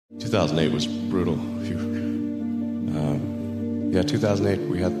2008 was brutal. Yeah, 2008,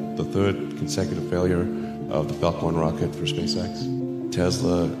 we had the third consecutive failure of the Falcon 1 rocket for SpaceX.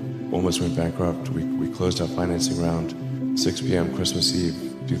 Tesla almost went bankrupt. We closed our financing round 6 p.m. Christmas Eve,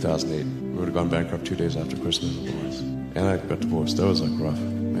 2008. We would have gone bankrupt 2 days after Christmas otherwise. And I got divorced. That was like rough,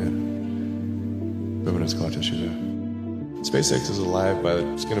 man. Permanent scar tissue there. SpaceX is alive by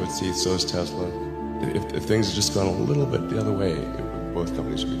the skin of its teeth, so is Tesla. If things had just gone a little bit the other way, both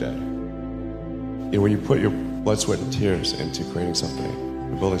companies would be dead. You know, when you put your blood, sweat, and tears into creating something,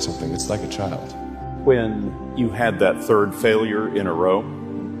 or building something, it's like a child. When you had that third failure in a row,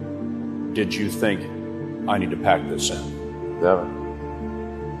 did you think, I need to pack this in? Never.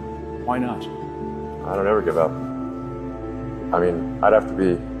 Why not? I don't ever give up. I mean, I'd have to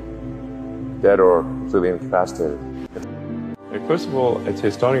be dead or completely incapacitated. First of all, I'd say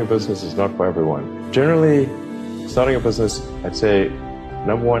starting a business is not for everyone. Generally, starting a business, I'd say,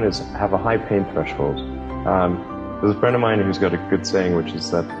 number one is have a high pain threshold. There's a friend of mine who's got a good saying, which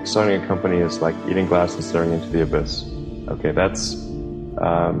is that starting a company is like eating glass and staring into the abyss. Okay, that's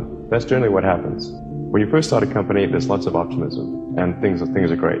generally what happens. When you first start a company, there's lots of optimism, and things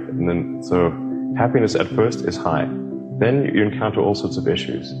are great. And then, so happiness at first is high. Then you encounter all sorts of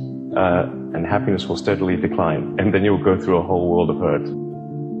issues, and happiness will steadily decline, and then you'll go through a whole world of hurt.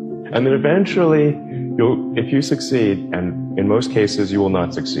 And then eventually, if you succeed, and in most cases you will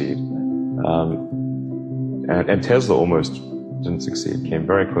not succeed, and Tesla almost didn't succeed, came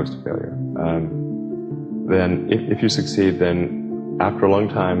very close to failure. Then if you succeed, then after a long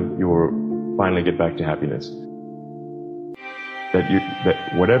time, you will finally get back to happiness.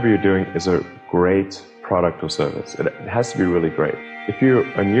 That whatever you're doing is a great product or service. It has to be really great. If you're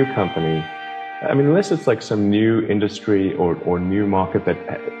a new company, I mean, unless it's like some new industry or new market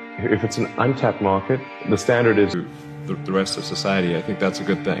if it's an untapped market, the standard is the rest of society. I think that's a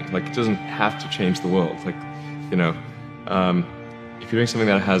good thing. Like, it doesn't have to change the world. Like, you know, if you're doing something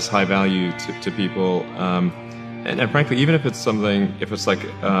that has high value to people, and frankly, even if it's like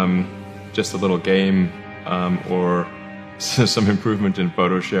just a little game or some improvement in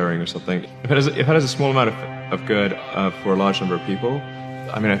photo sharing or something, if it has a small amount of good for a large number of people,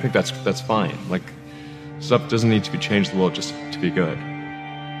 I mean, I think that's fine. Like, stuff doesn't need to be changed the world just to be good.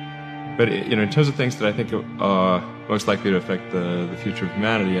 But you know, in terms of things that I think are most likely to affect the future of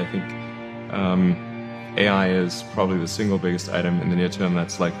humanity, I think AI is probably the single biggest item in the near term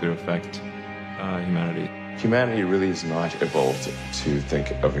that's likely to affect humanity. Humanity really is not evolved to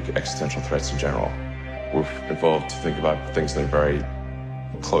think of existential threats in general. We've evolved to think about things that are very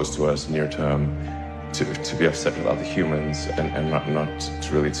close to us, near term, to be upset with other humans, and not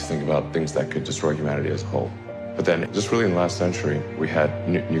to really to think about things that could destroy humanity as a whole. But then, just really in the last century, we had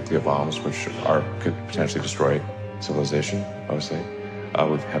nuclear bombs, which could potentially destroy civilization, obviously.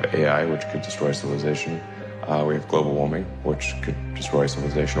 We have AI, which could destroy civilization. We have global warming, which could destroy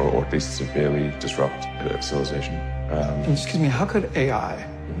civilization, or at least severely disrupt civilization. Excuse me, how could AI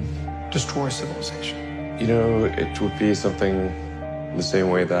destroy civilization? You know, it would be something the same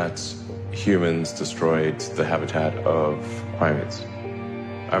way that humans destroyed the habitat of primates.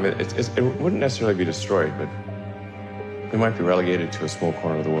 I mean, it wouldn't necessarily be destroyed, but it might be relegated to a small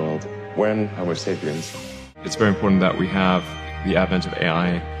corner of the world. When Homo sapiens. It's very important that we have the advent of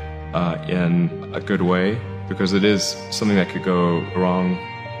AI in a good way, because it is something that could go wrong.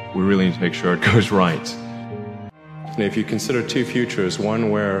 We really need to make sure it goes right. And if you consider two futures, one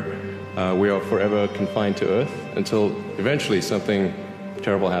where we are forever confined to Earth until eventually something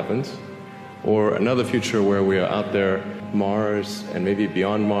terrible happens, or another future where we are out there, Mars, and maybe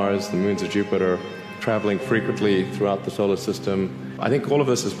beyond Mars, the moons of Jupiter, traveling frequently throughout the solar system. I think all of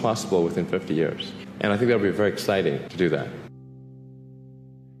this is possible within 50 years. And I think that would be very exciting to do that.